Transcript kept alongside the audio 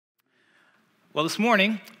Well, this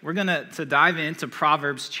morning, we're going to dive into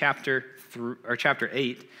Proverbs chapter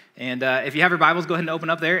 8. And if you have your Bibles, go ahead and open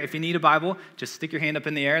up there. If you need a Bible, just stick your hand up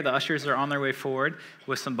in the air. The ushers are on their way forward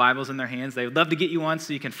with some Bibles in their hands. They would love to get you one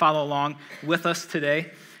so you can follow along with us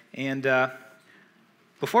today. And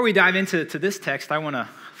before we dive into this text, I want to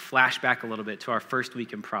flash back a little bit to our first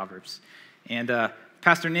week in Proverbs. And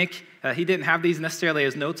Pastor Nick, he didn't have these necessarily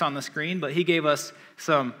as notes on the screen, but he gave us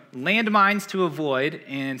some landmines to avoid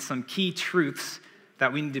and some key truths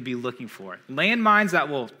that we need to be looking for. Landmines that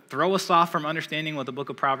will throw us off from understanding what the book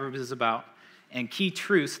of Proverbs is about, and key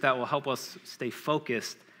truths that will help us stay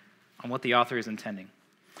focused on what the author is intending.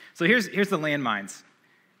 So here's the landmines.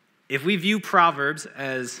 If we view Proverbs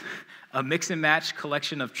as a mix and match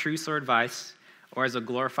collection of truths or advice, or as a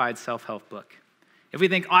glorified self-help book, if we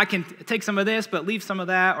think, I can take some of this, but leave some of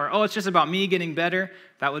that, or, it's just about me getting better,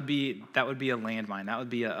 that would be a landmine. That would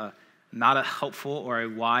be not a helpful or a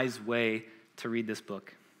wise way to read this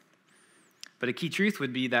book. But a key truth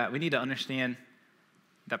would be that we need to understand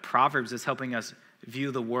that Proverbs is helping us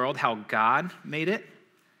view the world how God made it,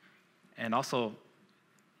 and also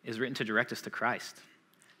is written to direct us to Christ.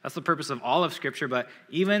 That's the purpose of all of Scripture, but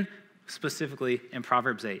even specifically in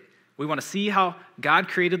Proverbs 8. We want to see how God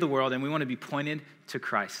created the world, and we want to be pointed to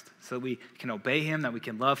Christ so that we can obey him, that we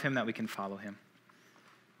can love him, that we can follow him.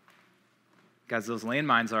 Guys, those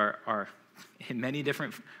landmines are in many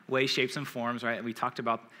different ways, shapes, and forms, right? We talked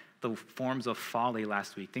about the forms of folly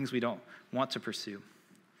last week, things we don't want to pursue.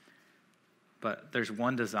 But there's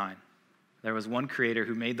one design. There was one creator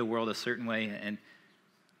who made the world a certain way, and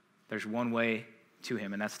there's one way to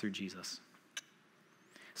him, and that's through Jesus.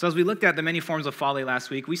 So as we looked at the many forms of folly last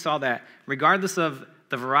week, we saw that regardless of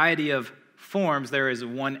the variety of forms, there is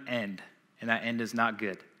one end, and that end is not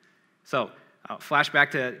good. So flash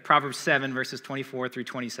back to Proverbs 7, verses 24 through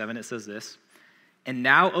 27. It says this, "And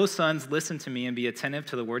now, O sons, listen to me and be attentive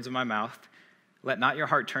to the words of my mouth. Let not your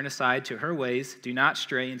heart turn aside to her ways. Do not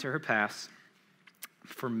stray into her paths.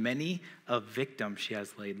 For many a victim she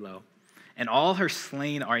has laid low, and all her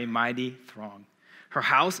slain are a mighty throng. Her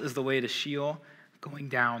house is the way to Sheol, going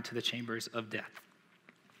down to the chambers of death."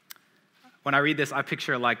 When I read this, I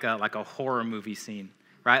picture like a horror movie scene,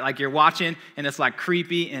 right? Like you're watching, and it's like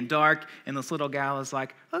creepy and dark, and this little gal is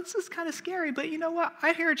like, "Oh, this is kind of scary, but you know what?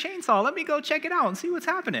 I hear a chainsaw. Let me go check it out and see what's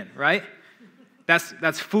happening," right?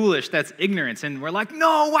 That's foolish. That's ignorance. And we're like,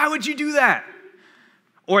 no, why would you do that?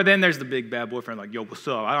 Or then there's the big bad boyfriend like, "Yo, what's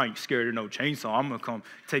up? I ain't scared of no chainsaw. I'm going to come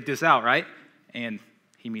take this out," right? And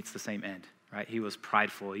he meets the same end, right? He was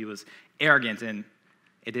prideful. He was arrogant, and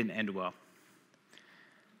it didn't end well.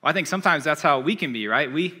 Well, I think sometimes that's how we can be,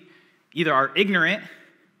 right? We either are ignorant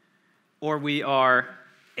or we are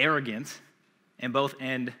arrogant, and both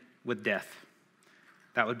end with death.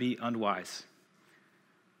 That would be unwise.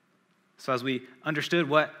 So as we understood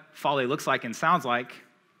what folly looks like and sounds like,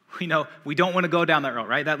 we know we don't want to go down that road,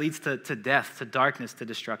 right? That leads to death, to darkness, to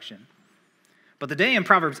destruction. But today in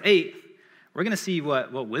Proverbs 8, we're going to see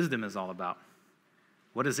what wisdom is all about.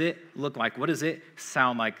 What does it look like? What does it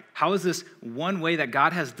sound like? How is this one way that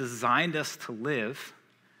God has designed us to live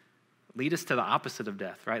lead us to the opposite of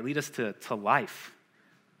death, right? Lead us to life.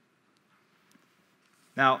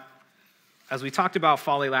 Now, as we talked about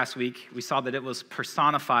folly last week, we saw that it was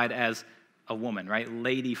personified as a woman, right?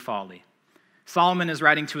 Lady Folly. Solomon is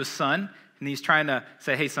writing to his son, and he's trying to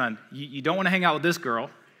say, "Hey, son, you don't want to hang out with this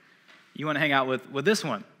girl. You want to hang out with this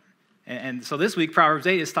one." And so this week, Proverbs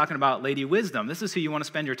 8 is talking about Lady Wisdom. This is who you want to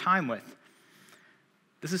spend your time with.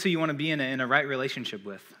 This is who you want to be in a right relationship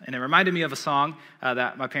with. And it reminded me of a song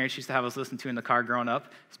that my parents used to have us listen to in the car growing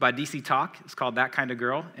up. It's by DC Talk. It's called "That Kind of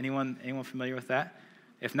Girl." Anyone familiar with that?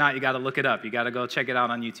 If not, you got to look it up. You got to go check it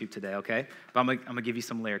out on YouTube today, okay? But I'm going to give you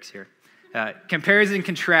some lyrics here. Compares and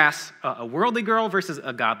contrasts a worldly girl versus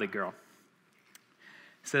a godly girl.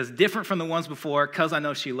 It says, "Different from the ones before, 'cause I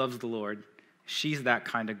know she loves the Lord. She's that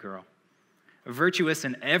kind of girl. Virtuous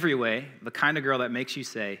in every way, the kind of girl that makes you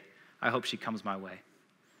say, I hope she comes my way."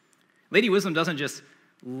 Lady Wisdom doesn't just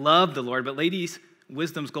love the Lord, but Lady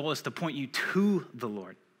Wisdom's goal is to point you to the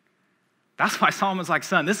Lord. That's why Solomon's like,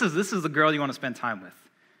 "Son, this is the girl you want to spend time with.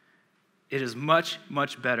 It is much,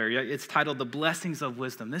 much better." It's titled "The Blessings of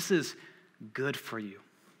Wisdom." This is good for you.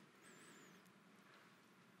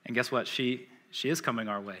 And guess what? She is coming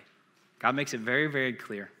our way. God makes it very, very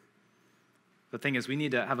clear. The thing is, we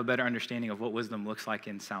need to have a better understanding of what wisdom looks like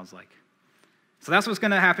and sounds like. So that's what's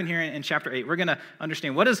going to happen here in chapter 8. We're going to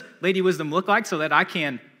understand, what does Lady Wisdom look like so that I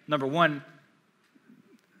can, number one,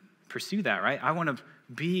 pursue that, right? I want to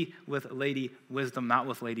be with Lady Wisdom, not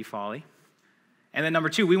with Lady Folly. And then number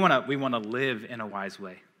two, we want to live in a wise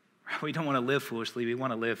way. We don't want to live foolishly. We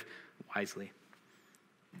want to live wisely.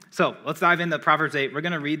 So let's dive into Proverbs 8. We're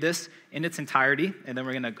going to read this in its entirety, and then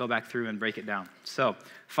we're going to go back through and break it down. So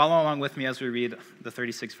follow along with me as we read the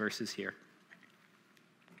 36 verses here.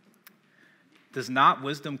 Does not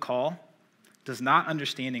wisdom call? Does not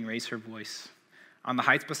understanding raise her voice? On the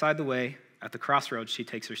heights beside the way, at the crossroads, she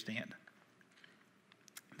takes her stand.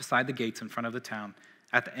 Beside the gates in front of the town,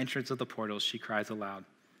 at the entrance of the portals, she cries aloud.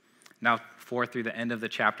 Now, forth through the end of the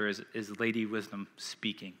chapter is Lady Wisdom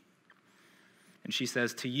speaking. And she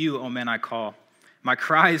says, to you, O men, I call. My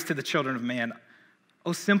cry is to the children of man.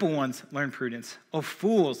 O simple ones, learn prudence. O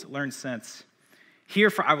fools, learn sense. Hear,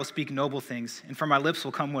 for I will speak noble things, and from my lips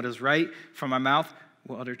will come what is right, from my mouth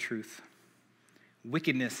will utter truth.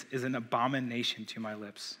 Wickedness is an abomination to my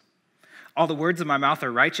lips. All the words of my mouth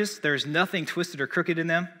are righteous. There is nothing twisted or crooked in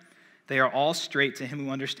them. They are all straight to him who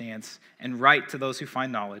understands, and right to those who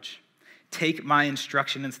find knowledge. Take my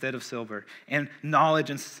instruction instead of silver, and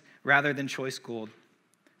knowledge rather than choice gold.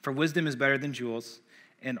 For wisdom is better than jewels,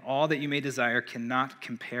 and all that you may desire cannot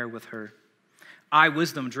compare with her. I,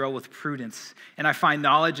 wisdom, dwell with prudence, and I find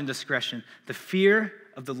knowledge and discretion. The fear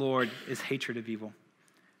of the Lord is hatred of evil.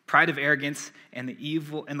 Pride of arrogance and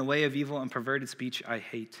the way of evil and perverted speech I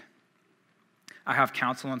hate. I have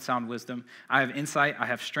counsel and sound wisdom. I have insight. I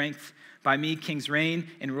have strength. By me kings reign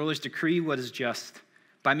and rulers decree what is just.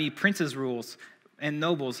 By me princes rules and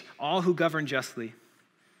nobles, all who govern justly.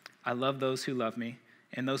 I love those who love me,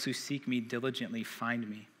 and those who seek me diligently find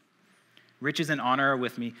me. Riches and honor are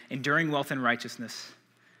with me, enduring wealth and righteousness.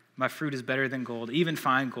 My fruit is better than gold, even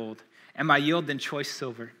fine gold, and my yield than choice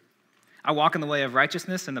silver. I walk in the way of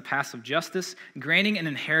righteousness and the paths of justice, granting an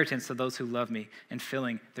inheritance to those who love me and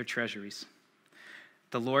filling their treasuries.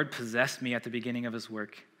 The Lord possessed me at the beginning of his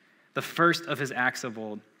work, the first of his acts of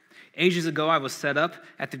old. Ages ago I was set up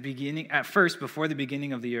at first before the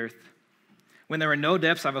beginning of the earth. When there were no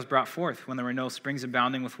depths, I was brought forth. When there were no springs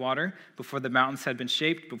abounding with water, before the mountains had been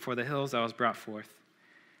shaped, before the hills I was brought forth.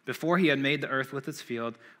 Before he had made the earth with its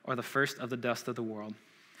field, or the first of the dust of the world.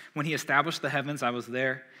 When he established the heavens, I was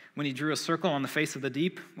there. When he drew a circle on the face of the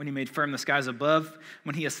deep, when he made firm the skies above,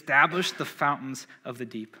 when he established the fountains of the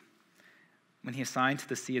deep, when he assigned to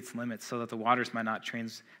the sea its limits so that the waters might not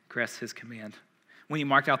transgress his command, when he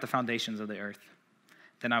marked out the foundations of the earth.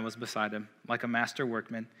 Then I was beside him, like a master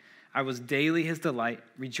workman. I was daily his delight,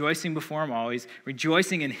 rejoicing before him always,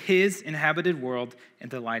 rejoicing in his inhabited world and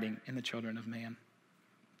delighting in the children of man.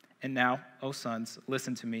 And now, O sons,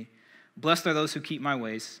 listen to me. Blessed are those who keep my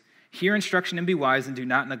ways. Hear instruction and be wise and do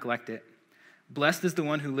not neglect it. Blessed is the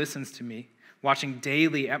one who listens to me, watching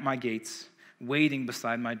daily at my gates, waiting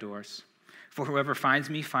beside my doors. For whoever finds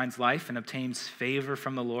me finds life and obtains favor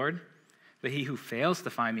from the Lord. But he who fails to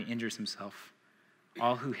find me injures himself.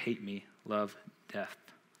 All who hate me love death.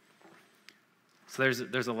 So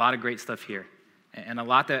there's a lot of great stuff here, and a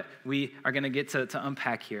lot that we are going to get to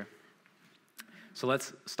unpack here. So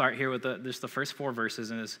let's start here with just the first 4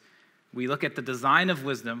 verses. And as we look at the design of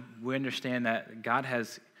wisdom, we understand that God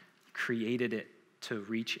has created it to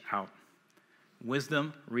reach out.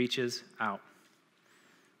 Wisdom reaches out.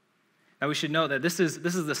 Now we should know that this is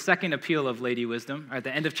the second appeal of Lady Wisdom. At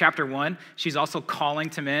the end of chapter 1, she's also calling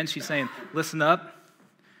to men. She's saying, listen up.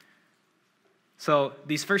 So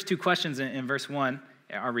these first 2 questions in verse 1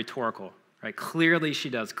 are rhetorical, right? Clearly she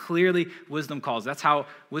does. Clearly wisdom calls. That's how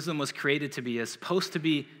wisdom was created to be. It's supposed to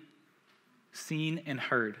be seen and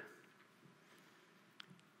heard.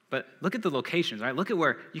 But look at the locations, right? Look at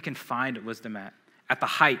where you can find wisdom at the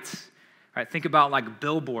heights, right? Think about like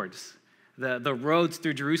billboards. The roads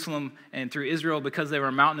through Jerusalem and through Israel, because they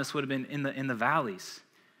were mountainous, would have been in the valleys.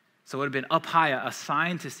 So it would have been up high, a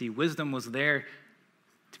sign to see. Wisdom was there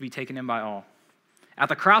to be taken in by all. At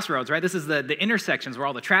the crossroads, right? This is the intersections where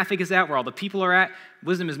all the traffic is at, where all the people are at.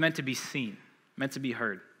 Wisdom is meant to be seen, meant to be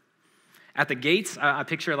heard. At the gates, I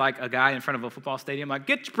picture like a guy in front of a football stadium, like,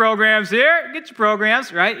 get your programs here, get your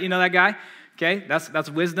programs, right? You know that guy? Okay, that's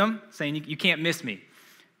wisdom, saying you can't miss me.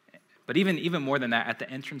 But even more than that, at the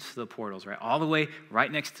entrance to the portals, right? All the way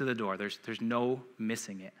right next to the door, there's no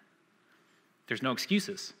missing it. There's no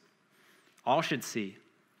excuses. All should see,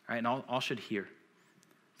 right? And all should hear.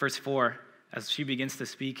 Verse 4, as she begins to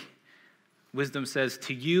speak, wisdom says,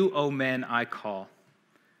 to you, O men, I call.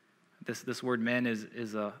 This word men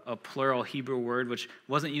is a plural Hebrew word, which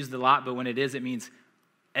wasn't used a lot, but when it is, it means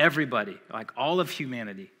everybody, like all of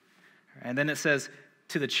humanity. And then it says,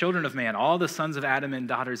 to the children of man, all the sons of Adam and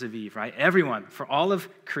daughters of Eve, right? Everyone, for all of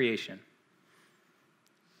creation.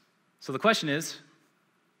 So the question is,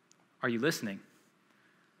 are you listening?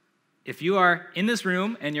 If you are in this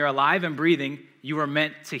room and you're alive and breathing, you are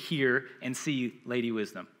meant to hear and see Lady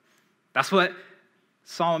Wisdom. That's what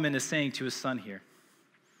Solomon is saying to his son here.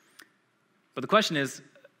 But the question is,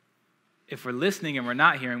 if we're listening and we're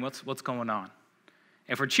not hearing, what's going on?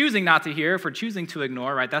 If we're choosing not to hear, if we're choosing to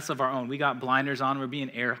ignore, right, that's of our own. We got blinders on, we're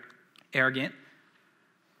being arrogant.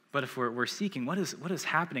 But if we're seeking, what is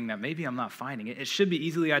happening that maybe I'm not finding? It should be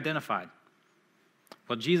easily identified.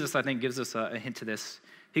 Well, Jesus, I think, gives us a hint to this.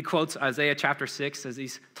 He quotes Isaiah chapter 6 as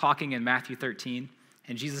he's talking in Matthew 13,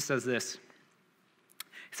 and Jesus says this.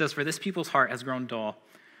 He says, "For this people's heart has grown dull.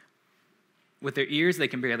 With their ears they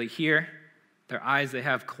can barely hear, their eyes they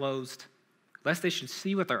have closed, lest they should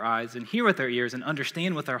see with their eyes and hear with their ears and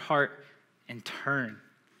understand with their heart and turn,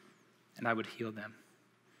 and I would heal them."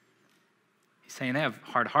 He's saying they have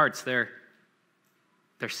hard hearts. They're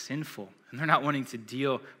sinful, and they're not wanting to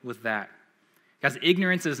deal with that. Guys,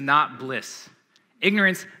 ignorance is not bliss.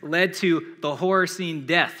 Ignorance led to the horror scene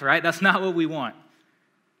death, right? That's not what we want.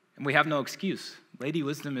 And we have no excuse. Lady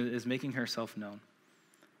Wisdom is making herself known.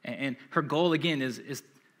 And her goal, again, is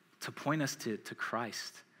to point us to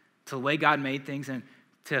Christ, to the way God made things and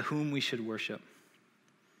to whom we should worship.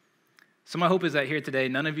 So my hope is that here today,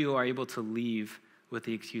 none of you are able to leave with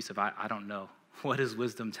the excuse of, I don't know. What is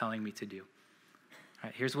wisdom telling me to do? All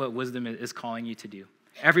right, here's what wisdom is calling you to do.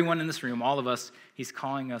 Everyone in this room, all of us, he's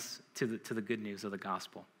calling us to the good news of the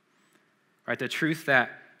gospel. Right, the truth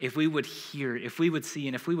that if we would hear, if we would see,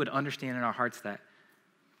 and if we would understand in our hearts that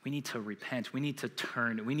we need to repent, we need to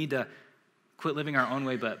turn, we need to quit living our own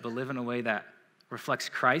way, but live in a way that reflects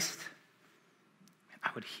Christ, I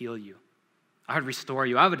would heal you. I would restore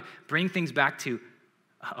you. I would bring things back to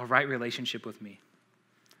a right relationship with me.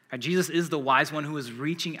 And Jesus is the wise one who is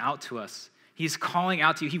reaching out to us. He's calling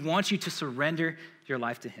out to you. He wants you to surrender your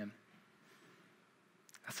life to him.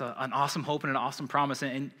 That's an awesome hope and an awesome promise,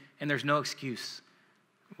 and there's no excuse.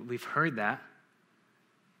 We've heard that,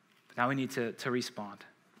 but now we need to respond.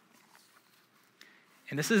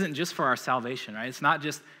 And this isn't just for our salvation, right? It's not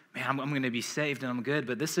just, man, I'm going to be saved and I'm good,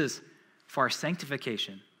 but this is for our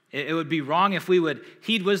sanctification. It would be wrong if we would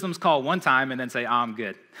heed wisdom's call one time and then say, I'm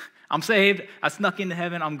good. I'm saved. I snuck into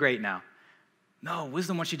heaven. I'm great now. No,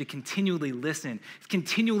 wisdom wants you to continually listen. It's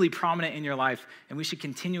continually prominent in your life, and we should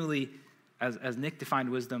continually, as Nick defined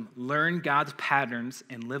wisdom, learn God's patterns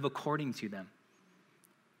and live according to them.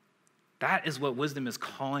 That is what wisdom is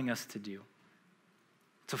calling us to do,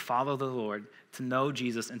 to follow the Lord, to know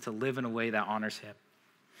Jesus, and to live in a way that honors him.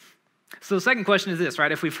 So the second question is this,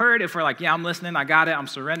 right? If we're like, yeah, I'm listening, I got it, I'm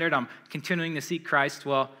surrendered, I'm continuing to seek Christ,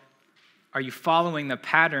 well, are you following the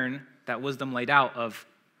pattern that wisdom laid out of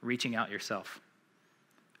reaching out yourself?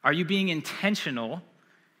 Are you being intentional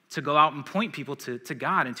to go out and point people to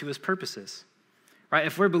God and to his purposes? Right?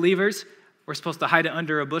 If we're believers, we're supposed to hide it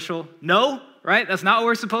under a bushel. No, right? That's not what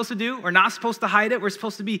we're supposed to do. We're not supposed to hide it. We're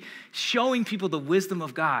supposed to be showing people the wisdom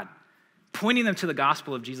of God, pointing them to the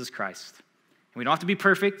gospel of Jesus Christ. And we don't have to be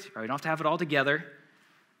perfect, right? We don't have to have it all together.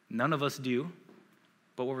 None of us do.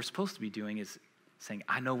 But what we're supposed to be doing is saying,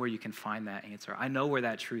 I know where you can find that answer. I know where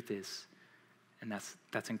that truth is. And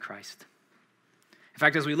that's in Christ. In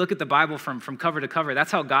fact, as we look at the Bible from cover to cover,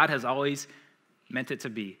 that's how God has always meant it to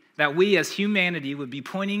be. That we as humanity would be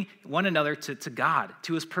pointing one another to God,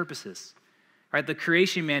 to his purposes. Right? The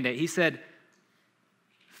creation mandate, he said,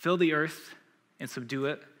 fill the earth and subdue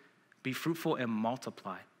it, be fruitful and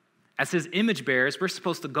multiply. As his image bearers, we're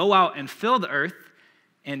supposed to go out and fill the earth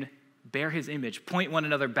and bear his image, point one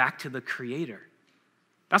another back to the Creator.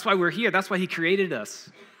 That's why we're here. That's why he created us.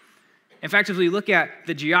 In fact, if we look at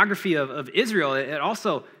the geography of Israel, it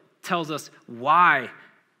also tells us why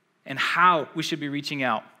and how we should be reaching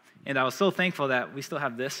out. And I was so thankful that we still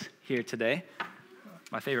have this here today,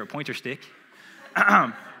 my favorite pointer stick.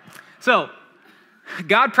 So,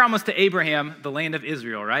 God promised to Abraham the land of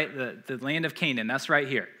Israel, right? The land of Canaan, that's right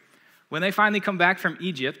here. When they finally come back from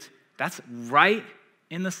Egypt, that's right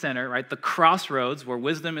in the center, right? The crossroads where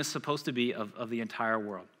wisdom is supposed to be of the entire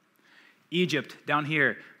world. Egypt, down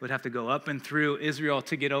here, would have to go up and through Israel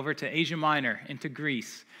to get over to Asia Minor, into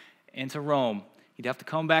Greece, into Rome. He'd have to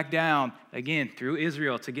come back down, again, through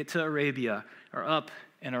Israel to get to Arabia, or up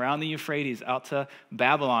and around the Euphrates, out to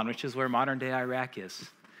Babylon, which is where modern-day Iraq is.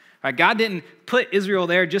 Right, God didn't put Israel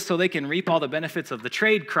there just so they can reap all the benefits of the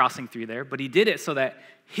trade crossing through there, but he did it so that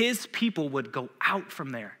his people would go out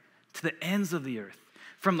from there to the ends of the earth,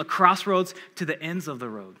 from the crossroads to the ends of the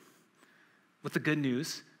road, with the good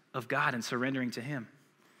news of God and surrendering to him.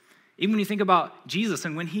 Even when you think about Jesus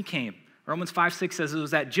and when he came, Romans 5:6 says it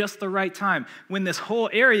was at just the right time when this whole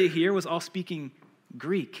area here was all speaking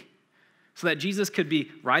Greek, so that Jesus could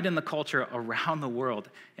be right in the culture around the world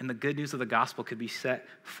and the good news of the gospel could be set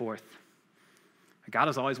forth. God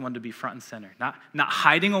has always wanted to be front and center, not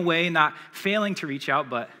hiding away, not failing to reach out,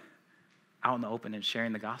 but out in the open and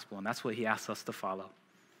sharing the gospel, and that's what he asks us to follow.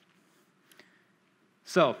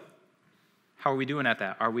 So, how are we doing at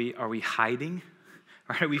that? Are we hiding?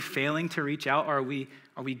 Are we failing to reach out? Or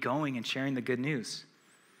are we going and sharing the good news?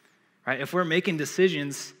 Right? If we're making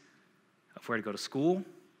decisions of where to go to school,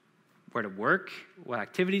 where to work, what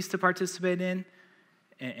activities to participate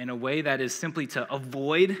in a way that is simply to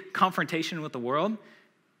avoid confrontation with the world,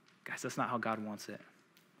 guys, that's not how God wants it.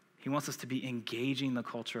 He wants us to be engaging the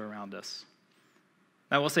culture around us.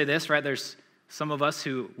 Now, I will say this, right? There's some of us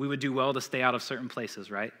who we would do well to stay out of certain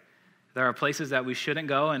places, right? There are places that we shouldn't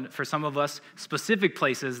go, and for some of us, specific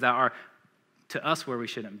places that are to us where we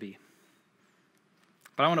shouldn't be.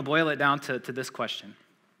 But I want to boil it down to this question.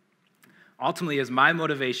 Ultimately, is my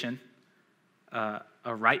motivation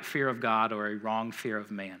a right fear of God or a wrong fear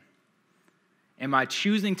of man? Am I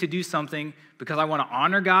choosing to do something because I want to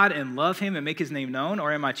honor God and love him and make his name known,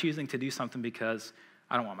 or am I choosing to do something because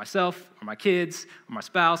I don't want myself or my kids or my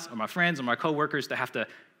spouse or my friends or my coworkers to have to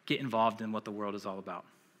get involved in what the world is all about?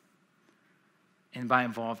 And by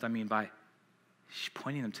involved, I mean by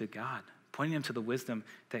pointing them to God, pointing them to the wisdom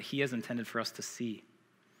that he has intended for us to see.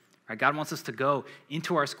 Right? God wants us to go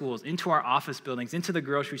into our schools, into our office buildings, into the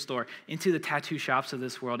grocery store, into the tattoo shops of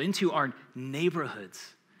this world, into our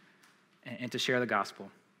neighborhoods, and to share the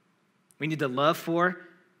gospel. We need to love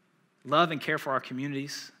and care for our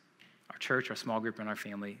communities, our church, our small group, and our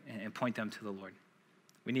family, and point them to the Lord.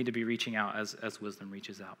 We need to be reaching out as wisdom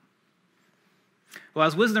reaches out. Well,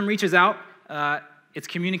 as wisdom reaches out, it's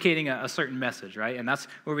communicating a certain message, right? And that's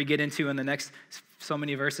where we get into in the next so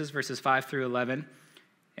many verses, verses 5 through 11.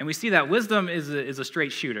 And we see that wisdom is a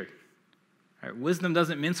straight shooter. Right? Wisdom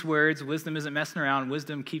doesn't mince words. Wisdom isn't messing around.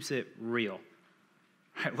 Wisdom keeps it real.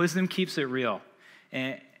 Right? Wisdom keeps it real.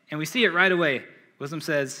 And we see it right away. Wisdom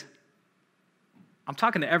says, I'm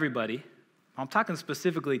talking to everybody. I'm talking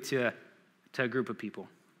specifically to a group of people.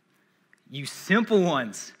 You simple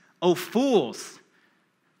ones, oh fools.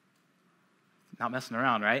 Not messing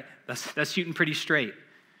around, right? That's shooting pretty straight.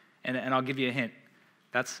 And I'll give you a hint.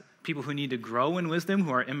 That's people who need to grow in wisdom,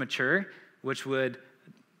 who are immature, which would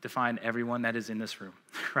define everyone that is in this room,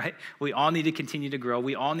 right? We all need to continue to grow.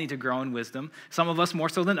 We all need to grow in wisdom. Some of us more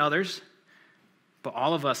so than others, but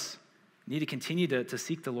all of us need to continue to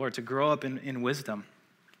seek the Lord, to grow up in wisdom.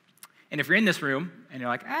 And if you're in this room and you're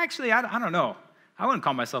like, actually, I don't know. I wouldn't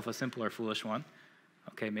call myself a simple or foolish one.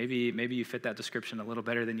 Okay, maybe you fit that description a little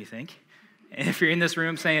better than you think. And if you're in this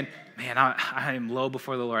room saying, man, I am low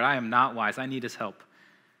before the Lord. I am not wise. I need his help.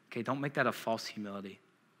 Okay, don't make that a false humility.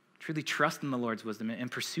 Truly trust in the Lord's wisdom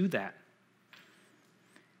and pursue that.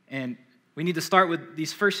 And we need to start with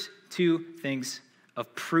these first two things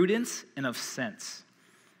of prudence and of sense.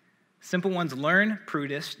 Simple ones learn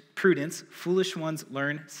prudence, foolish ones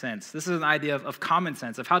learn sense. This is an idea of common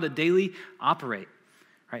sense, of how to daily operate,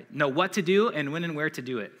 right? Know what to do and when and where to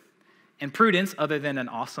do it. And prudence, other than an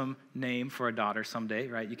awesome name for a daughter someday,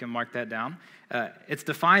 right? You can mark that down. It's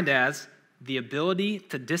defined as the ability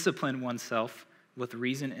to discipline oneself with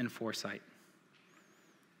reason and foresight.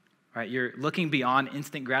 Right? You're looking beyond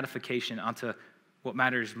instant gratification onto what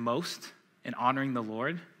matters most in honoring the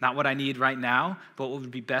Lord. Not what I need right now, but what would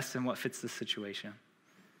be best and what fits the situation.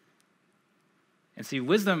 And see,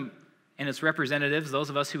 wisdom and its representatives, those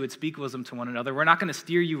of us who would speak wisdom to one another, we're not going to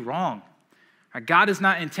steer you wrong. Right? God is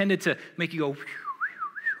not intended to make you go,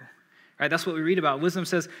 right? That's what we read about. Wisdom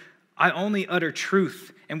says, I only utter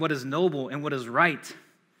truth and what is noble and what is right.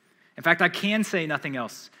 In fact, I can say nothing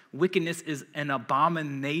else. Wickedness is an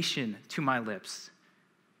abomination to my lips.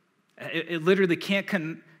 It literally can't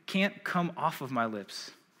come off of my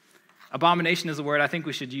lips. Abomination is a word I think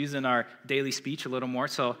we should use in our daily speech a little more.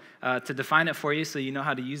 So to define it for you so you know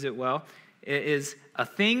how to use it well, it is a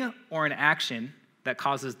thing or an action that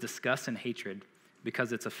causes disgust and hatred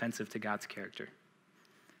because it's offensive to God's character.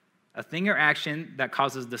 A thing or action that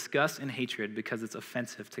causes disgust and hatred because it's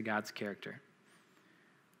offensive to God's character.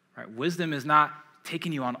 Right? Wisdom is not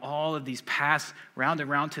taking you on all of these paths round and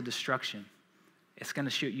round to destruction. It's going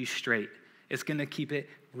to shoot you straight. It's going to keep it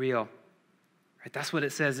real. Right? That's what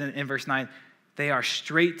it says in verse 9. They are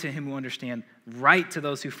straight to him who understand, right to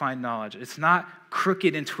those who find knowledge. It's not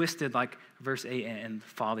crooked and twisted like verse 8, and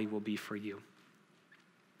folly will be for you.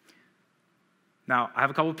 Now, I have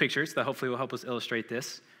a couple of pictures that hopefully will help us illustrate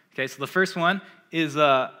this. Okay, so the first one is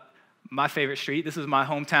my favorite street. This is my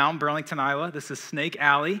hometown, Burlington, Iowa. This is Snake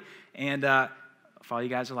Alley. And if all you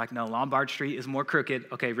guys are like, no, Lombard Street is more crooked.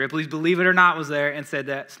 Okay, Ripley's Believe It or Not was there and said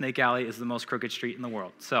that Snake Alley is the most crooked street in the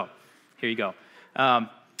world. So here you go.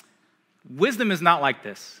 Wisdom is not like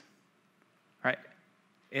this, right?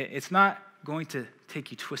 It's not going to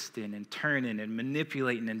take you twisting and turning and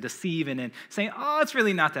manipulating and deceiving and saying, oh, it's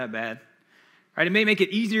really not that bad. Right? It may make it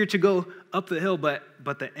easier to go up the hill, but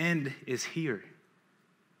the end is here.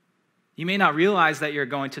 You may not realize that you're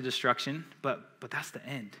going to destruction, but that's the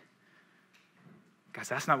end. Guys,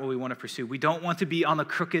 that's not what we want to pursue. We don't want to be on the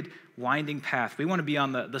crooked, winding path. We want to be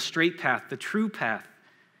on the straight path, the true path.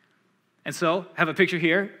 And so, I have a picture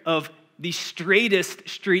here of the straightest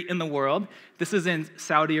street in the world. This is in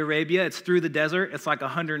Saudi Arabia. It's through the desert. It's like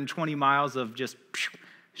 120 miles of just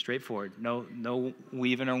straightforward, no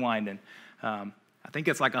weaving or winding. I think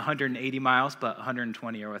it's like 180 miles, but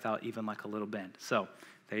 120 are without even like a little bend. So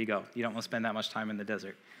there you go. You don't want to spend that much time in the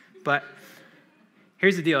desert. But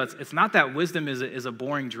here's the deal. It's not that wisdom is a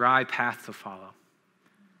boring, dry path to follow.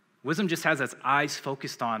 Wisdom just has its eyes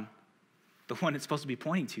focused on the one it's supposed to be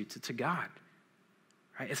pointing to God.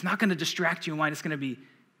 Right? It's not going to distract you in mind. It's going to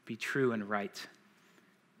be true and right.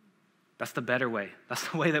 That's the better way. That's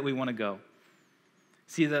the way that we want to go.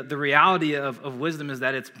 See, the reality of wisdom is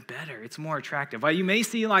that it's better. It's more attractive. While you may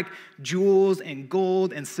see like jewels and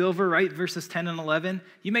gold and silver, right? Verses 10 and 11.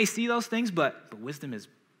 You may see those things, but wisdom is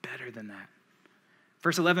better than that.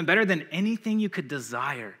 Verse 11, better than anything you could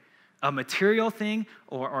desire. A material thing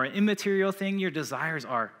or an immaterial thing, your desires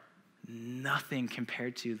are nothing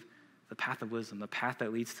compared to the path of wisdom, the path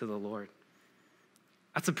that leads to the Lord.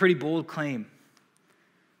 That's a pretty bold claim.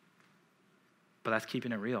 But that's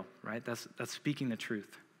keeping it real, right? That's speaking the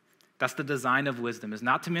truth. That's the design of wisdom, is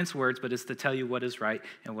not to mince words, but is to tell you what is right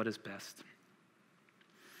and what is best.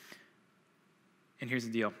 And here's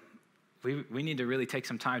the deal. We need to really take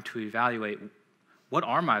some time to evaluate, what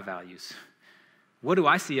are my values? What do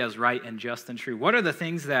I see as right and just and true? What are the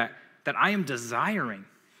things that I am desiring?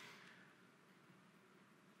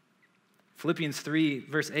 Philippians 3,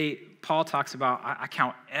 verse 8, Paul talks about, I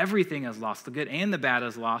count everything as lost, the good and the bad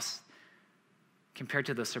as lost, compared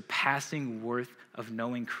to the surpassing worth of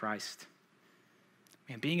knowing Christ.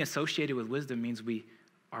 Man, being associated with wisdom means we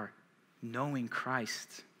are knowing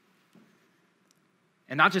Christ.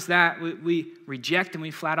 And not just that, we reject and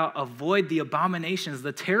we flat out avoid the abominations,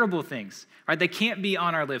 the terrible things, right? They can't be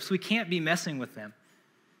on our lips. We can't be messing with them.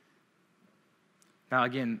 Now,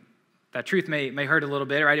 again, that truth may hurt a little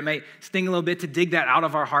bit, right? It may sting a little bit to dig that out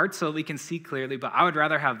of our hearts so we can see clearly, but I would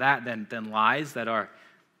rather have that than lies that are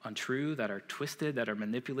untrue, that are twisted, that are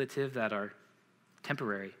manipulative, that are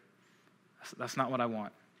temporary. That's not what I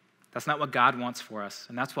want. That's not what God wants for us.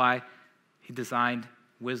 And that's why he designed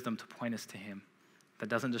wisdom to point us to him. That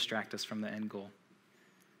doesn't distract us from the end goal.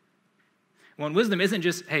 Well, and wisdom isn't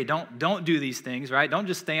just, hey, don't do these things, right? Don't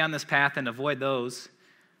just stay on this path and avoid those.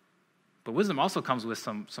 But wisdom also comes with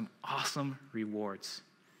some awesome rewards.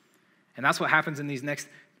 And that's what happens in these next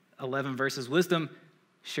 11 verses. Wisdom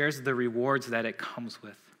shares the rewards that it comes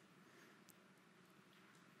with.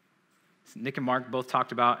 Nick and Mark both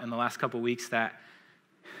talked about in the last couple weeks that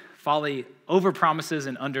folly overpromises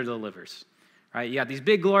and underdelivers. Right? You got these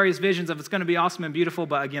big glorious visions of it's going to be awesome and beautiful,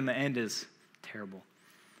 but again, the end is terrible.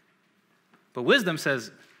 But wisdom says,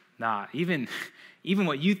 nah, even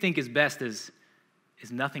what you think is best is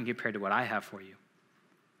nothing compared to what I have for you.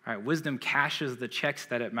 All right, wisdom cashes the checks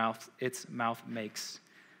that its mouth makes.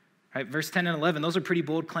 All right, verse 10 and 11, those are pretty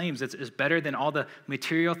bold claims. It's better than all the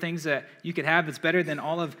material things that you could have. It's better than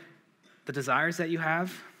all of the desires that you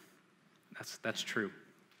have. That's true.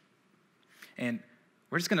 And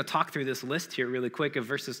we're just going to talk through this list here really quick of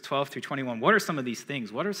verses 12 through 21. What are some of these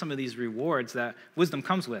things? What are some of these rewards that wisdom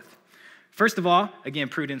comes with? First of all, again,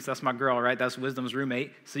 prudence. That's my girl, right? That's wisdom's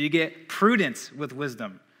roommate. So you get prudence with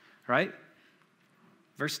wisdom, right?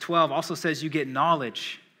 Verse 12 also says you get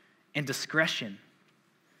knowledge and discretion.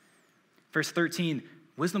 Verse 13,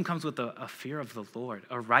 wisdom comes with a fear of the Lord,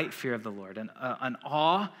 a right fear of the Lord, an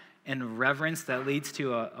awe and reverence that leads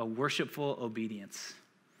to a worshipful obedience.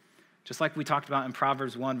 Just like we talked about in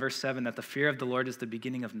Proverbs 1, verse 7, that the fear of the Lord is the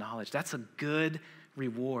beginning of knowledge. That's a good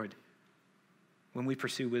reward when we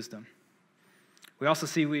pursue wisdom. We also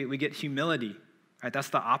see we get humility, right? That's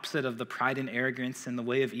the opposite of the pride and arrogance and the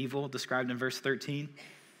way of evil described in verse 13.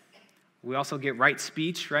 We also get right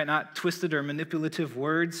speech, right? Not twisted or manipulative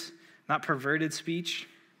words, not perverted speech.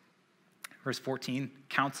 Verse 14,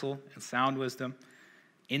 counsel and sound wisdom,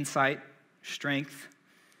 insight, strength.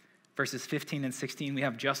 Verses 15 and 16, we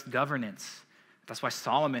have just governance. That's why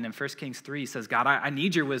Solomon in 1 Kings 3 says, God, I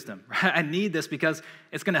need your wisdom. Right? I need this because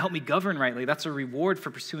it's going to help me govern rightly. That's a reward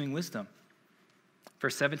for pursuing wisdom.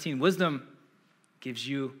 Verse 17, wisdom gives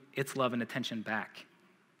you its love and attention back.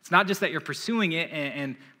 It's not just that you're pursuing it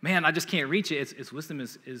and man, I just can't reach it. It's wisdom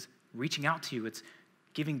is reaching out to you. It's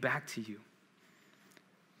giving back to you.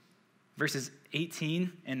 Verses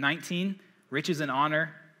 18 and 19, riches and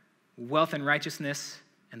honor, wealth and righteousness,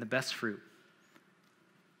 and the best fruit.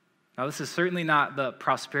 Now, this is certainly not the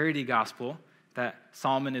prosperity gospel that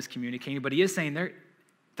Solomon is communicating, but he is saying there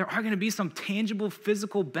are going to be some tangible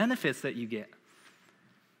physical benefits that you get.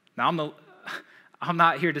 Now, I'm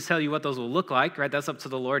not here to tell you what those will look like, right? That's up to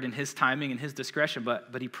the Lord and his timing and his discretion,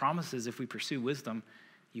 but he promises if we pursue wisdom,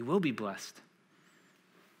 you will be blessed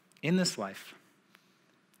in this life,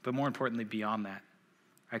 but more importantly, beyond that,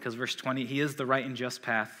 right? Because verse 20, he is the right and just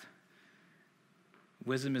path.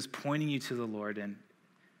 Wisdom is pointing you to the Lord, and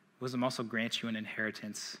wisdom also grants you an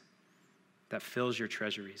inheritance that fills your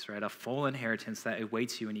treasuries, right? A full inheritance that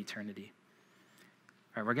awaits you in eternity.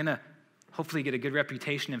 All right, we're going to hopefully get a good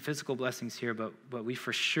reputation and physical blessings here, but we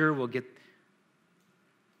for sure will get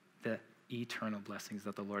the eternal blessings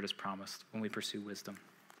that the Lord has promised when we pursue wisdom.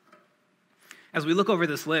 As we look over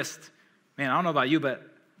this list, man, I don't know about you, but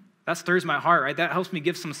that stirs my heart, right? That helps me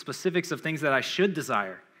give some specifics of things that I should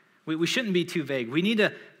desire. We shouldn't be too vague. We need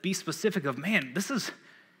to be specific of, man, this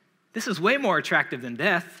is way more attractive than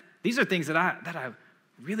death. These are things that I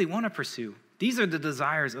really want to pursue. These are the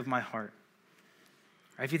desires of my heart.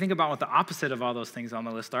 Right? If you think about what the opposite of all those things on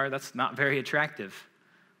the list are, that's not very attractive.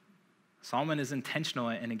 Solomon is intentional,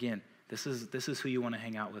 and again, this is who you want to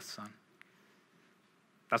hang out with, son.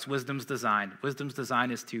 That's wisdom's design. Wisdom's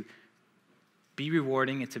design is to be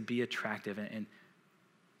rewarding and to be attractive and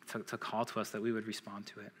to call to us that we would respond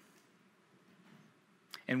to it.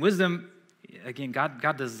 And wisdom, again,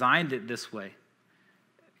 God designed it this way.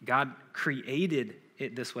 God created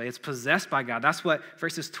it this way. It's possessed by God. That's what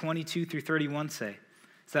verses 22 through 31 say.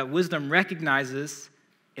 It's that wisdom recognizes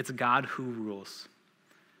it's God who rules.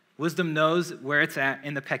 Wisdom knows where it's at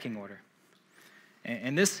in the pecking order.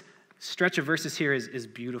 And this stretch of verses here is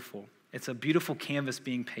beautiful. It's a beautiful canvas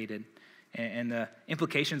being painted, and the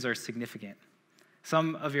implications are significant.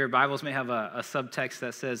 Some of your Bibles may have a subtext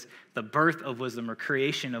that says the birth of wisdom or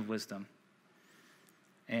creation of wisdom.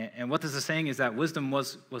 And what this is saying is that wisdom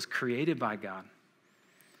was created by God.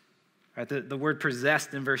 Right? The word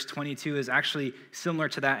possessed in verse 22 is actually similar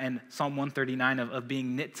to that in Psalm 139 of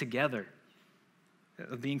being knit together,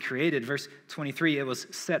 of being created. Verse 23, it was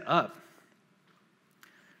set up.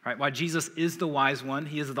 Right? While Jesus is the wise one,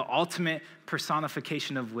 he is the ultimate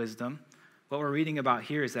personification of wisdom, what we're reading about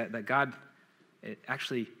here is that God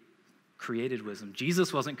actually created wisdom.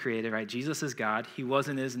 Jesus wasn't created, right? Jesus is God. He was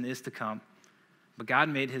and is to come. But God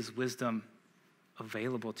made his wisdom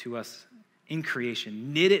available to us in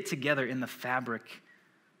creation, knit it together in the fabric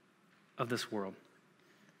of this world.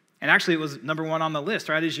 And actually, it was number one on the list,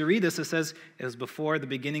 right? As you read this, it says it was before the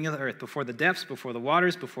beginning of the earth, before the depths, before the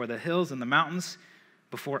waters, before the hills and the mountains,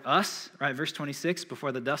 before us, right? Verse 26,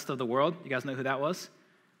 before the dust of the world. You guys know who that was?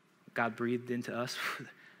 God breathed into us,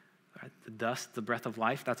 right? The dust, the breath of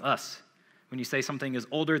life, that's us. When you say something is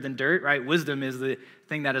older than dirt, right? Wisdom is the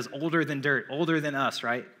thing that is older than dirt, older than us,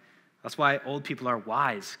 right? That's why old people are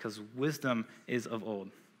wise, because wisdom is of old.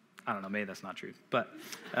 I don't know, maybe that's not true. But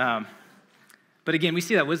again, we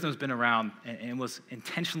see that wisdom's been around and was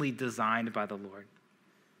intentionally designed by the Lord.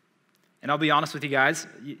 And I'll be honest with you guys,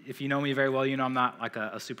 if you know me very well, you know I'm not like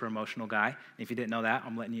a super emotional guy. If you didn't know that,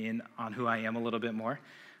 I'm letting you in on who I am a little bit more.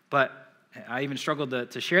 But I even struggled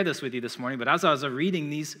to share this with you this morning, but as I was reading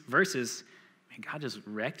these verses, man, God just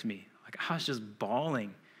wrecked me. Like, I was just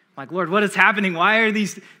bawling. Like, Lord, what is happening? Why are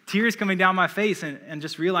these tears coming down my face? And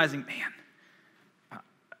just realizing, man,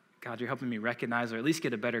 God, you're helping me recognize or at least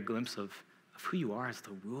get a better glimpse of who you are as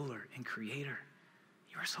the ruler and creator.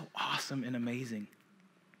 You are so awesome and amazing.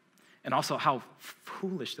 And also how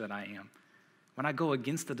foolish that I am when I go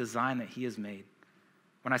against the design that he has made.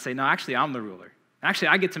 When I say, no, actually, I'm the ruler. Actually,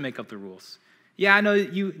 I get to make up the rules. Yeah, I know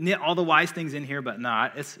you knit all the wise things in here, but no,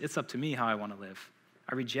 it's up to me how I want to live.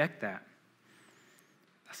 I reject that.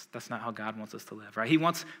 That's not how God wants us to live, right? He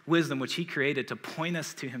wants wisdom, which he created, to point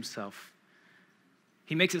us to himself.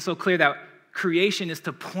 He makes it so clear that creation is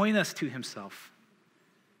to point us to himself,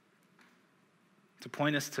 to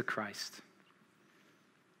point us to Christ.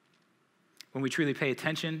 When we truly pay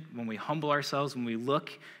attention, when we humble ourselves, when we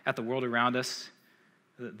look at the world around us,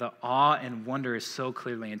 the awe and wonder is so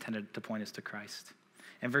clearly intended to point us to Christ.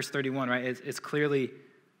 And verse 31, right, it's clearly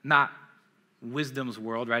not wisdom's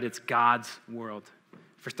world, right? It's God's world.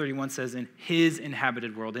 Verse 31 says, in his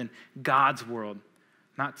inhabited world, in God's world,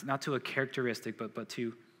 not to a characteristic, but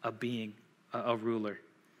to a being, a ruler.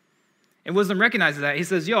 And wisdom recognizes that. He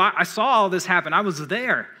says, I saw all this happen. I was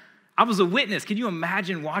there. I was a witness. Can you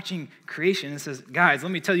imagine watching creation? And it says, guys,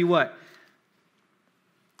 let me tell you what.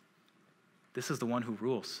 This is the one who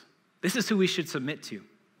rules. This is who we should submit to.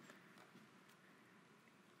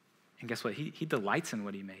 And guess what? He delights in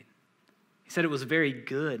what he made. He said it was very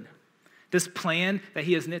good. This plan that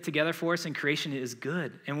he has knit together for us in creation is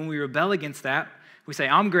good. And when we rebel against that, we say,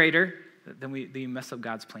 I'm greater, then we mess up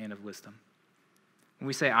God's plan of wisdom. When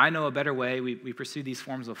we say, I know a better way, we pursue these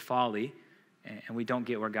forms of folly, and we don't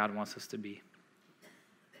get where God wants us to be.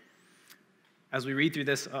 As we read through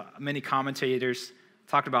this, many commentators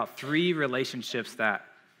talked about three relationships that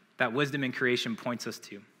wisdom in creation points us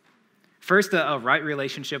to. First, a right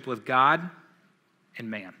relationship with God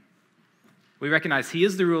and man. We recognize he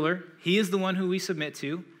is the ruler. He is the one who we submit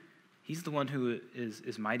to. He's the one who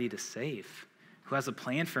is mighty to save, who has a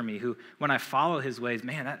plan for me, who, when I follow his ways,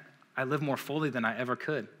 man, I live more fully than I ever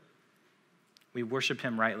could. We worship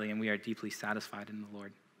him rightly, and we are deeply satisfied in the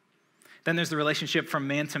Lord. Then there's the relationship from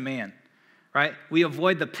man to man, right? We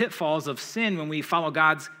avoid the pitfalls of sin when we follow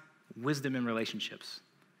God's wisdom in relationships.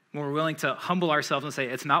 When we're willing to humble ourselves and say,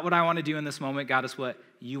 it's not what I want to do in this moment, God, it's what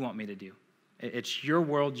you want me to do. It's your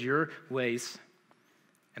world, your ways,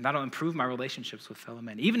 and that'll improve my relationships with fellow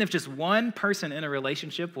men. Even if just one person in a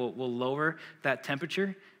relationship will lower that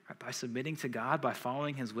temperature, right, by submitting to God, by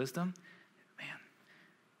following his wisdom, man,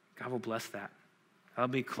 God will bless that. That'll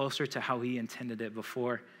be closer to how he intended it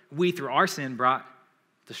before we, through our sin, brought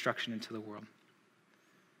destruction into the world.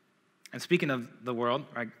 And speaking of the world,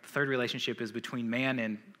 right, the third relationship is between man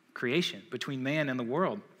and creation, between man and the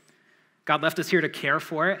world. God left us here to care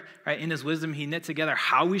for it, right? In his wisdom, he knit together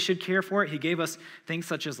how we should care for it. He gave us things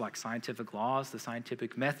such as like scientific laws, the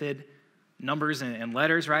scientific method, numbers and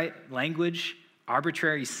letters, right? Language,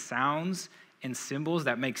 arbitrary sounds and symbols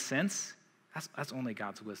that make sense. That's only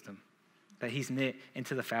God's wisdom that he's knit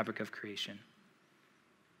into the fabric of creation.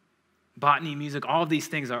 Botany, music, all of these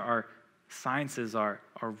things are sciences, are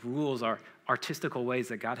rules, are artistical ways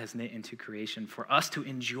that God has knit into creation for us to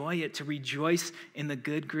enjoy it, to rejoice in the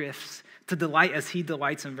good gifts, to delight as he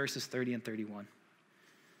delights in verses 30 and 31.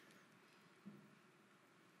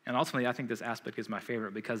 And ultimately, I think this aspect is my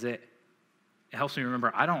favorite because it helps me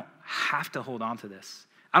remember I don't have to hold on to this.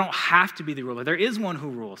 I don't have to be the ruler. There is one who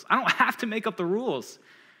rules. I don't have to make up the rules.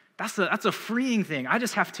 That's a freeing thing. I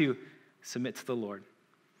just have to submit to the Lord.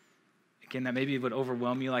 Again, that maybe would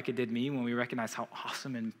overwhelm you like it did me when we recognize how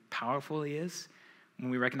awesome and powerful he is, when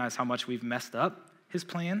we recognize how much we've messed up his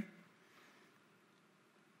plan.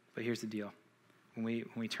 But here's the deal. When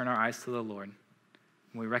we turn our eyes to the Lord,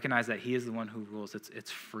 when we recognize that he is the one who rules,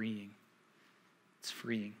 it's freeing. It's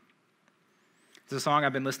freeing. There's a song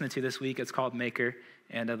I've been listening to this week. It's called Maker,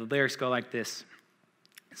 and the lyrics go like this.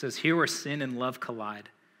 It says, here where sin and love collide,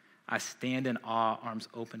 I stand in awe, arms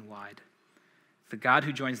open wide. The God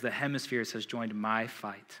who joins the hemispheres has joined my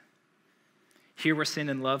fight. Here where sin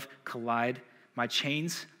and love collide, my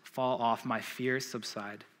chains fall off, my fears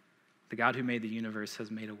subside. The God who made the universe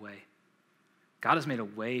has made a way. God has made a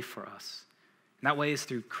way for us. And that way is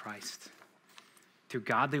through Christ, through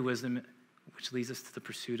godly wisdom, which leads us to the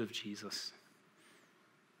pursuit of Jesus.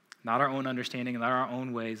 Not our own understanding, not our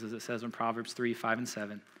own ways, as it says in Proverbs 3, 5, and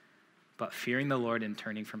 7, but fearing the Lord and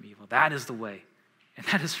turning from evil. That is the way. And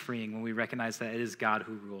that is freeing when we recognize that it is God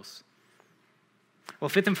who rules. Well,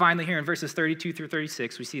 fifth and finally, here in verses 32 through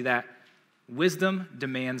 36, we see that wisdom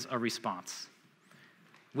demands a response.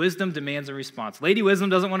 Wisdom demands a response. Lady Wisdom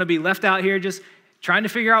doesn't want to be left out here just trying to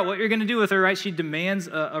figure out what you're going to do with her, right? She demands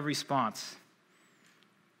a response.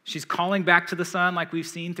 She's calling back to the Son like we've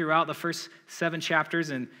seen throughout the first 7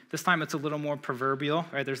 chapters, and this time it's a little more proverbial,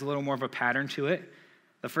 right? There's a little more of a pattern to it.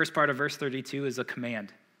 The first part of verse 32 is a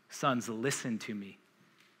command. Sons, listen to me.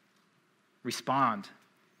 Respond.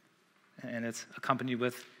 And it's accompanied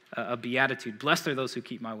with a beatitude. Blessed are those who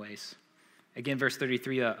keep my ways. Again, verse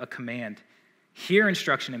 33, a command. Hear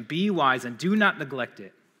instruction and be wise and do not neglect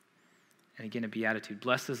it. And again, a beatitude.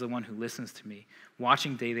 Blessed is the one who listens to me,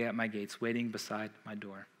 watching daily at my gates, waiting beside my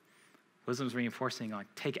door. Wisdom's reinforcing, like,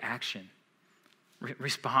 take action.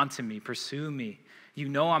 Respond to me. Pursue me. You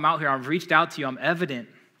know I'm out here. I've reached out to you. I'm evident.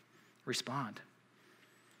 Respond.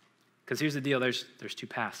 Because here's the deal. There's 2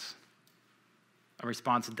 paths. A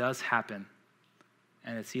response does happen,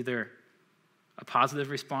 and it's either a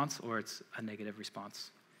positive response or it's a negative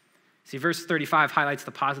response. See, verse 35 highlights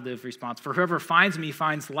the positive response. For whoever finds me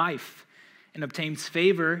finds life and obtains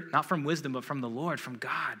favor, not from wisdom, but from the Lord, from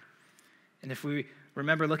God. And if we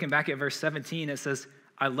remember looking back at verse 17, it says,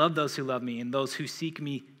 I love those who love me, and those who seek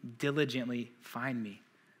me diligently find me.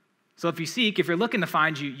 So if you're looking to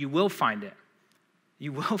find you, you will find it.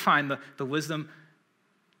 You will find the wisdom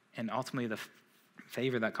and ultimately the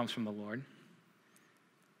favor that comes from the Lord,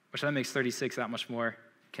 which then makes 36 that much more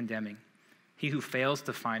condemning. He who fails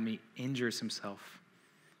to find me injures himself.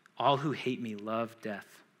 All who hate me love death.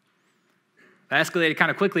 That escalated kind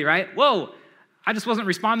of quickly, right? Whoa, I just wasn't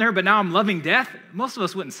responding to her, but now I'm loving death. Most of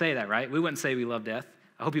us wouldn't say that, right? We wouldn't say we love death.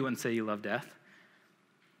 I hope you wouldn't say you love death.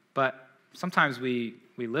 But sometimes we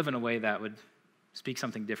live in a way that would speak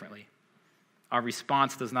something differently. Our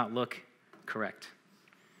response does not look correct.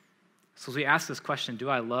 So as we ask this question, do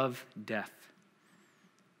I love death?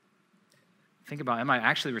 Think about, am I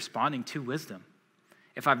actually responding to wisdom?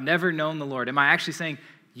 If I've never known the Lord, am I actually saying,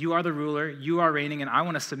 you are the ruler, you are reigning, and I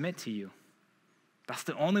want to submit to you? That's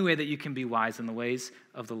the only way that you can be wise in the ways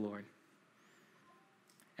of the Lord.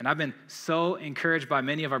 And I've been so encouraged by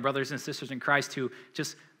many of our brothers and sisters in Christ who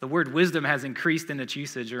just, the word wisdom has increased in its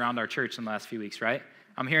usage around our church in the last few weeks, right?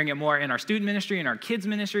 I'm hearing it more in our student ministry, in our kids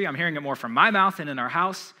ministry. I'm hearing it more from my mouth and in our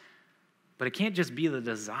house. But it can't just be the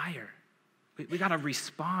desire. We got to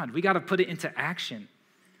respond. We got to put it into action.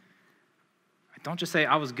 Don't just say,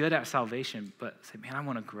 I was good at salvation, but say, man, I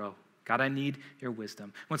want to grow. God, I need your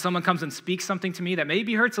wisdom. When someone comes and speaks something to me that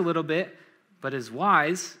maybe hurts a little bit, but is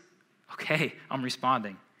wise, okay, I'm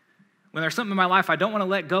responding. When there's something in my life I don't want to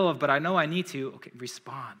let go of, but I know I need to, okay,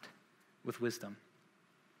 respond with wisdom.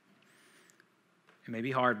 It may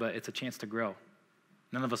be hard, but it's a chance to grow.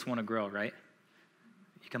 None of us want to grow, right?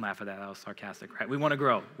 You can laugh at that. That was sarcastic, right? We want to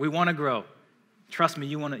grow. We want to grow. Trust me,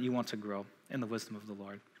 you want to grow in the wisdom of the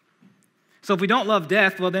Lord. So if we don't love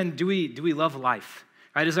death, well then do we love life?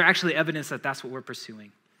 Right? Is there actually evidence that that's what we're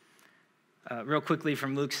pursuing? Real quickly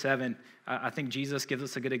from Luke 7, I think Jesus gives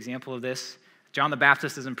us a good example of this. John the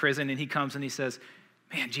Baptist is in prison and he comes and he says,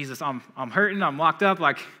 man, Jesus, I'm hurting, I'm locked up,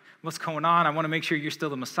 like what's going on? I want to make sure you're still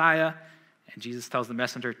the Messiah. And Jesus tells the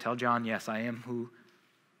messenger, tell John, yes, I am who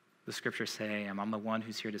the scriptures say I am. I'm the one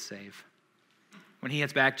who's here to save. When he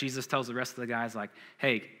gets back, Jesus tells the rest of the guys like,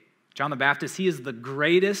 hey, John the Baptist, he is the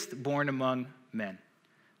greatest born among men.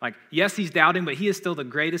 Like, yes, he's doubting, but he is still the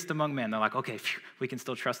greatest among men. They're like, okay, we can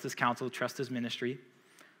still trust his counsel, trust his ministry.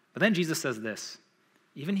 But then Jesus says this,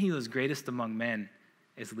 even he who is greatest among men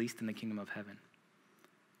is least in the kingdom of heaven.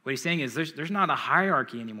 What he's saying is there's not a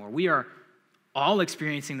hierarchy anymore. We are all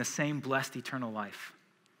experiencing the same blessed eternal life.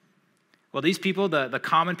 Well, these people, the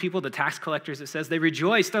common people, the tax collectors, it says, they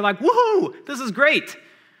rejoice. They're like, woohoo, this is great.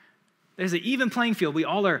 There's an even playing field. We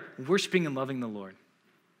all are worshiping and loving the Lord.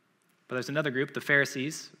 But there's another group, the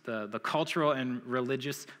Pharisees, the cultural and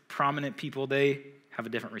religious prominent people, they have a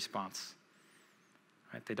different response.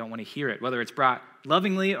 Right? They don't want to hear it. Whether it's brought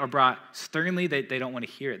lovingly or brought sternly, they don't want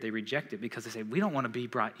to hear it. They reject it because they say, we don't want to be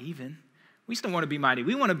brought even. We still want to be mighty.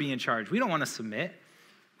 We want to be in charge. We don't want to submit.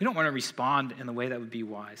 We don't want to respond in the way that would be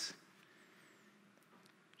wise.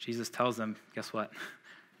 Jesus tells them, guess what?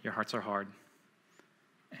 Your hearts are hard.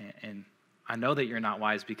 And I know that you're not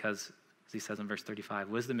wise because, as he says in verse 35,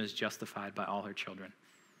 wisdom is justified by all her children.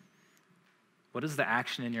 What is the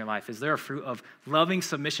action in your life? Is there a fruit of loving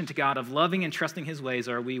submission to God, of loving and trusting his ways,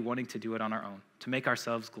 or are we wanting to do it on our own, to make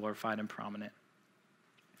ourselves glorified and prominent?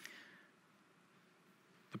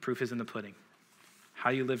 The proof is in the pudding. How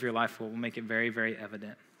you live your life will make it very, very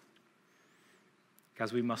evident.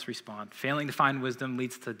 Guys, we must respond. Failing to find wisdom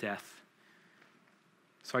leads to death.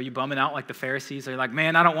 So are you bumming out like the Pharisees? Are you like,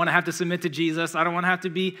 man, I don't want to have to submit to Jesus. I don't want to have to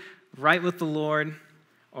be right with the Lord.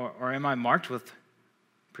 Or am I marked with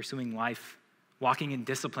pursuing life, walking in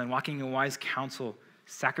discipline, walking in wise counsel,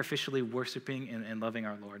 sacrificially worshiping and loving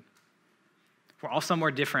our Lord? We're all somewhere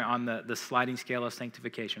different on the sliding scale of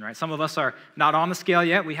sanctification, right? Some of us are not on the scale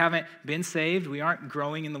yet. We haven't been saved. We aren't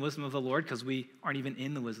growing in the wisdom of the Lord because we aren't even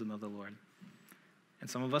in the wisdom of the Lord. And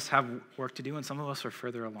some of us have work to do, and some of us are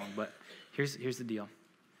further along. But here's the deal.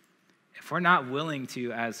 If we're not willing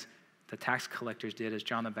to, as the tax collectors did, as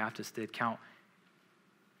John the Baptist did, count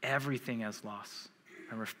everything as loss.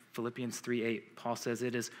 Remember Philippians 3:8, Paul says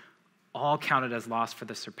it is all counted as loss for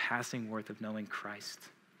the surpassing worth of knowing Christ.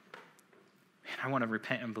 Man, I want to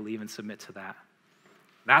repent and believe and submit to that.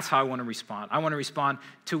 That's how I want to respond. I want to respond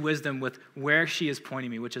to wisdom with where she is pointing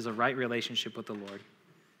me, which is a right relationship with the Lord.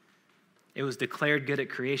 It was declared good at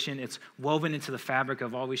creation. It's woven into the fabric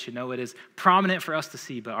of all we should know. It is prominent for us to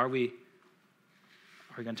see, but are we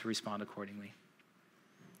going to respond accordingly?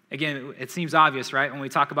 Again, it seems obvious, right? When we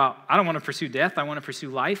talk about, I don't want to pursue death, I want to pursue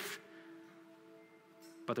life.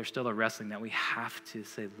 But there's still a wrestling that we have to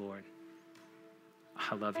say, Lord,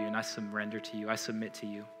 I love you and I surrender to you. I submit to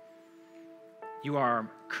you. You are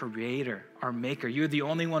our creator, our maker. You're the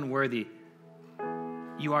only one worthy.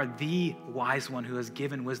 You are the wise one who has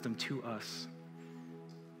given wisdom to us.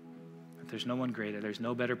 There's no one greater. There's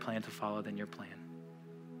no better plan to follow than your plan.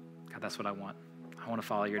 God, that's what I want. I want to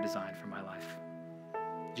follow your design for my life.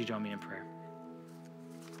 Would you join me in prayer?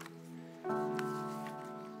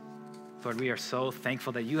 Lord, we are so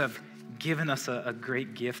thankful that you have given us a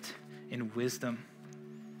great gift in wisdom.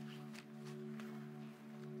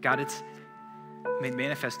 God, it's made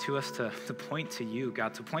manifest to us to point to you,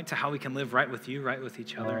 God, to point to how we can live right with you, right with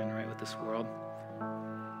each other, and right with this world.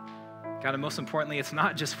 God, and most importantly, it's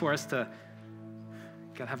not just for us to,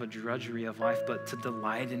 God, have a drudgery of life, but to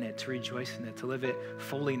delight in it, to rejoice in it, to live it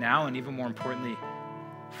fully now, and even more importantly,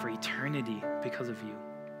 for eternity because of you.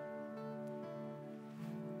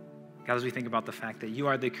 God, as we think about the fact that you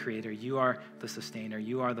are the creator, you are the sustainer,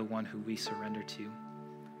 you are the one who we surrender to,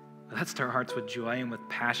 let's stir our hearts with joy and with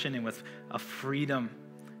passion and with a freedom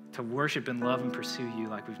to worship and love and pursue you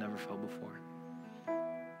like we've never felt before.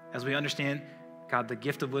 As we understand, God, the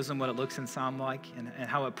gift of wisdom, what it looks and sounds like, and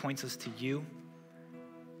how it points us to you,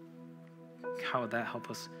 how would that help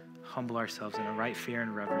us humble ourselves in a right fear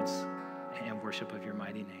and reverence and worship of your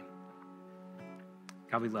mighty name?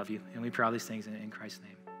 God, we love you, and we pray all these things in Christ's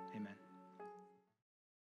name.